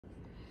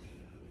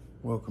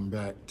Welcome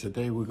back.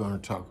 Today we're going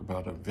to talk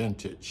about a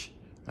vintage.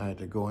 I had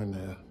to go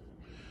into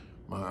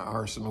my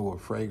arsenal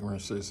of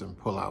fragrances and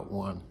pull out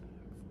one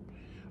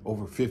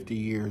over 50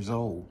 years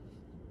old.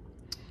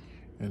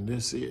 And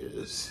this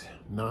is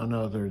none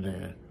other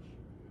than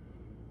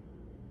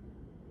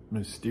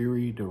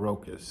Mystere De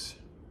Rochas.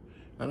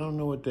 I don't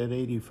know what that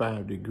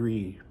 85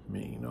 degree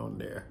mean on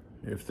there,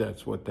 if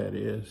that's what that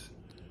is.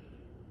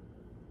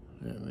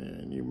 And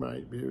then you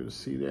might be able to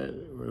see that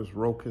it was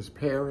Rochas,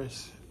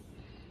 Paris.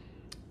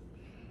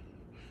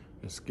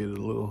 Let's get a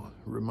little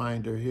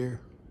reminder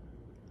here.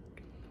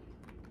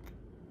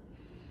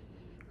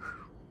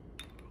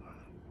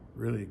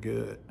 Really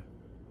good.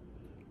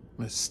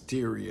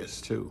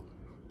 Mysterious too.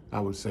 I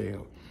would say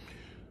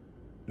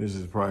this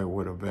is probably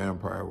what a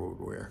vampire would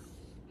wear.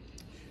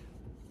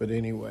 But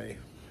anyway,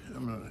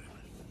 I'm gonna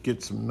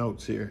get some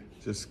notes here,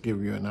 just to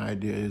give you an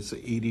idea. It's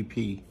an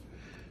EDP.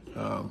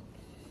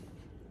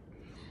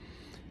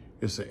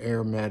 It's an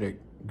aromatic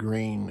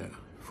green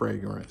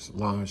fragrance,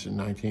 launched in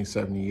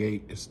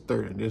 1978. It's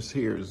 30. This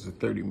here is a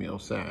 30 ml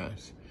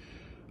size.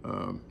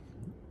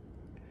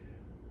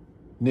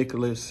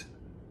 Nicholas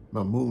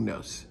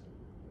Mamounas,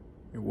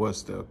 it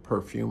was the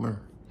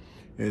perfumer.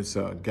 It's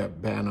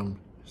got bantam,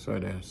 so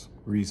that's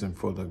reason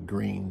for the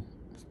green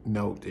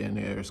note in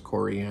there. It's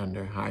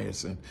coriander,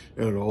 hyacinth.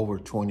 There are over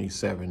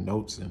 27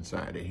 notes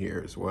inside of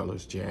here, as well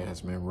as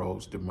jasmine,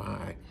 rose de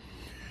mai,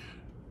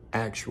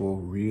 actual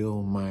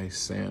real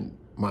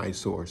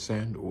Mysore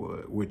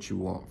sandalwood, which you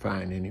won't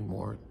find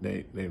anymore.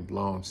 They've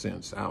long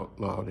since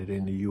outlawed it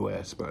in the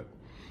US, but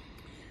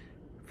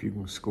if you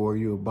can score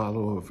you a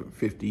bottle of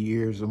 50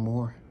 years or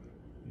more,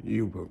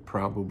 you would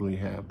probably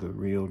have the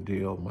real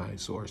deal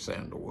Mysore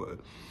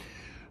sandalwood.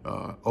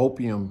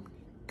 Opium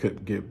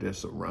could give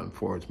this a run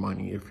for its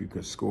money if you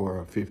could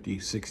score a 50,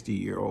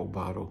 60-year-old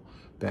bottle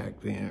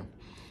back then.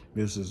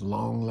 This is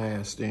long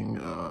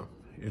lasting.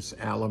 It's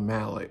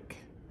alomalic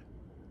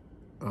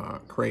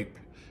crepe.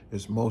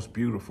 It's most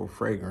beautiful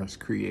fragrance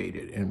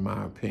created, in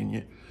my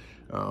opinion.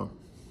 The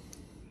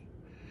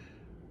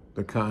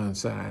con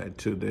side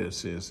to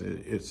this is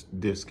it's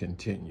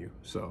discontinued,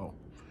 so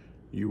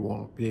you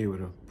won't be able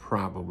to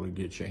probably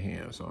get your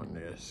hands on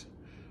this.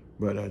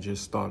 But I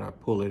just thought I'd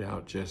pull it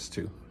out just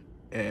to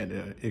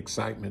add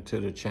excitement to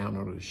the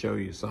channel, to show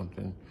you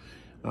something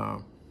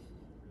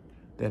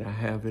that I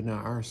have in the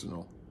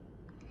arsenal.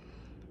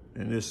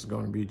 And this is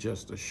going to be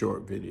just a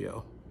short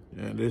video.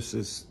 And this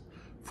is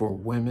for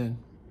women,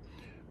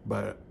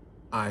 but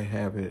I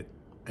have it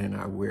and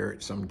I wear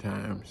it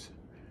sometimes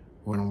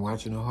when I'm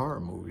watching a horror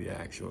movie.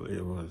 Actually,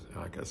 it was,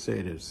 like I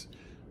said, it's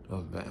a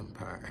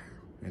vampire,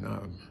 and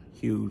I'm a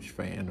huge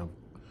fan of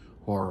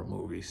horror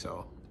movies.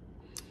 So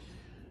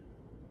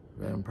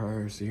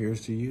vampires,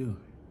 here's to you.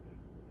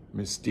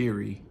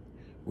 Mystere,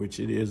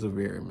 which it is a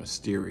very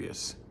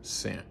mysterious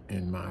scent,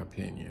 in my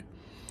opinion.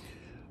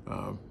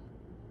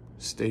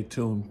 Stay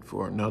tuned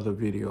for another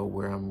video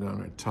where I'm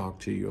going to talk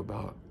to you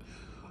about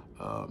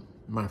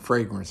my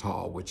fragrance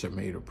haul, which I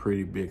made a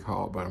pretty big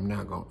haul, but I'm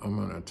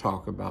going to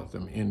talk about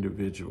them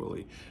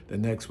individually. The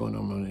next one,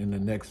 in the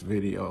next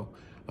video,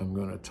 I'm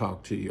going to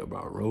talk to you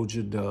about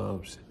Roja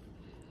Dove's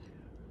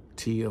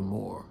Tia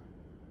Moore,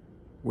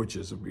 which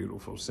is a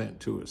beautiful scent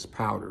too. It's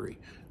powdery.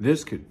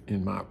 This could,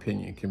 in my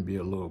opinion, can be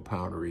a little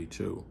powdery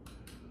too.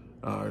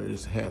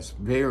 This has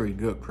very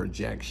good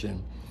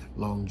projection,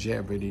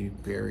 longevity,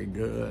 very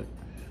good.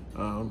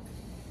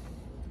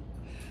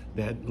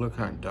 Look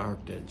how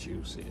dark that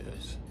juice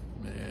is,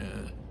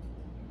 man.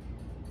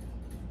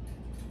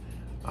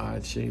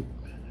 Odd shape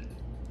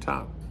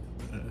top.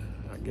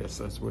 I guess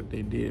that's what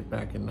they did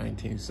back in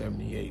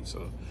 1978.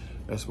 So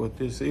that's what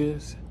this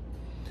is.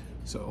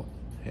 So,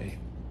 hey,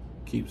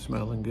 keep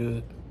smelling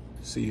good.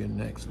 See you in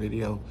the next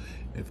video.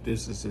 If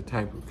this is the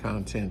type of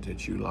content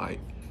that you like,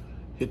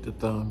 hit the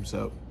thumbs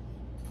up,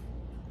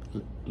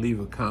 leave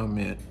a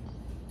comment,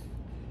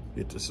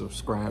 hit the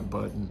subscribe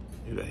button.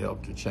 It'll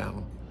help the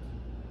channel.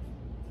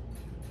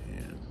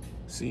 And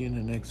see you in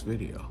the next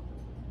video.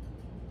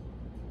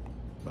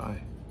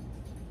 Bye.